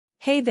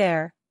Hey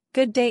there,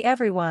 good day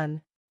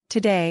everyone.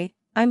 Today,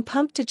 I'm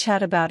pumped to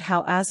chat about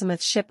how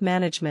Azimuth ship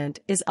management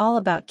is all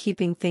about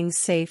keeping things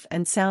safe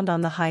and sound on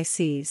the high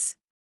seas.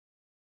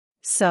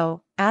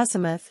 So,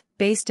 Azimuth,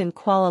 based in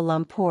Kuala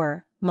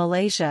Lumpur,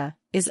 Malaysia,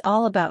 is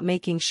all about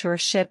making sure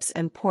ships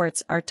and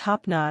ports are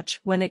top-notch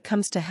when it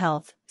comes to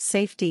health,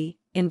 safety,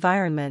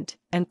 environment,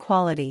 and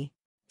quality.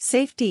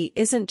 Safety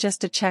isn't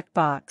just a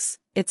checkbox,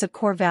 it's a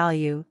core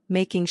value,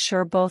 making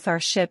sure both our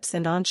ships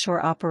and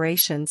onshore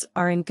operations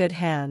are in good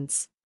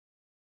hands.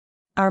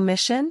 Our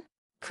mission?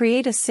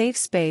 Create a safe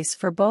space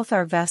for both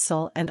our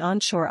vessel and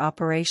onshore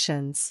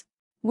operations.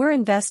 We're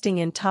investing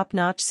in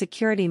top-notch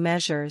security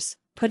measures,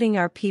 putting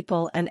our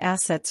people and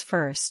assets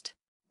first.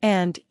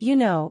 And,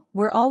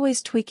 we're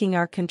always tweaking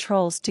our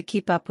controls to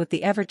keep up with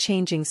the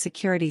ever-changing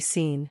security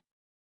scene.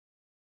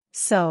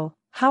 So,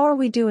 how are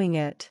we doing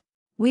it?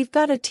 We've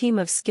got a team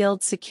of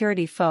skilled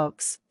security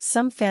folks,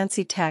 some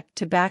fancy tech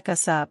to back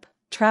us up,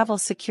 travel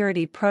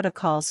security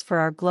protocols for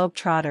our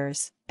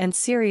globetrotters, and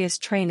serious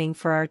training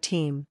for our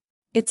team.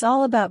 It's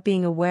all about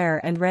being aware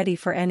and ready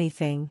for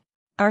anything.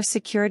 Our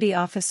security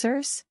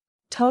officers?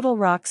 Total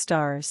rock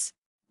stars.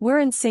 We're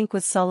in sync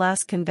with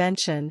SOLAS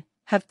convention,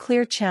 have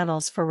clear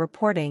channels for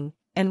reporting,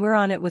 and we're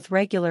on it with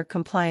regular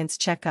compliance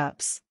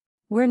checkups.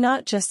 We're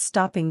not just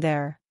stopping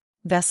there.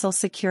 Vessel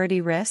security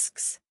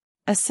risks?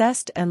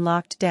 Assessed and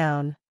locked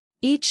down.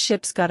 Each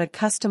ship's got a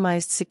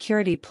customized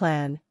security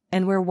plan,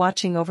 and we're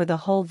watching over the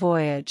whole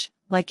voyage,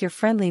 like your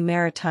friendly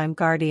maritime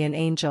guardian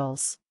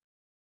angels.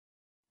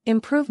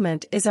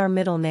 Improvement is our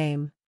middle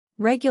name.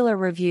 Regular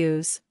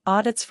reviews,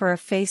 audits for a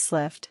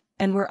facelift,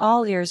 and we're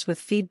all ears with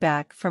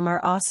feedback from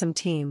our awesome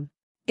team.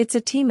 It's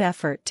a team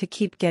effort to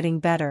keep getting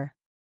better.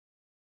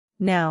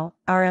 Now,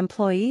 our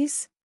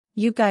employees?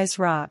 You guys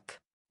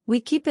rock.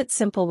 We keep it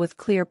simple with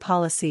clear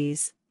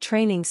policies,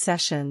 training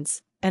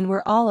sessions, and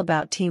we're all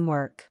about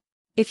teamwork.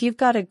 If you've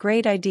got a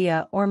great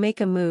idea or make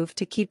a move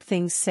to keep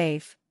things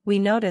safe, we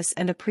notice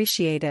and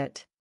appreciate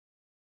it.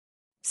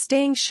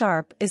 Staying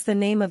sharp is the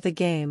name of the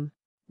game.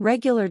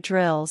 Regular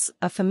drills,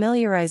 a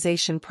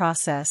familiarization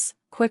process,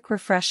 quick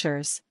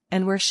refreshers,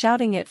 and we're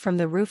shouting it from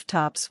the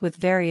rooftops with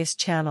various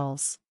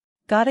channels.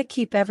 Gotta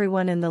keep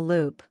everyone in the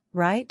loop,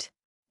 right?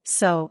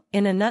 So,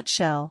 in a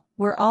nutshell,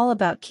 we're all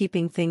about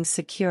keeping things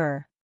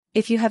secure.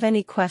 If you have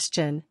any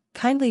question,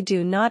 kindly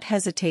do not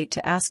hesitate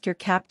to ask your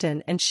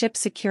captain and ship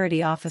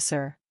security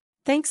officer.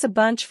 Thanks a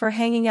bunch for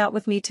hanging out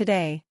with me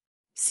today.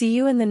 See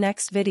you in the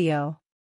next video.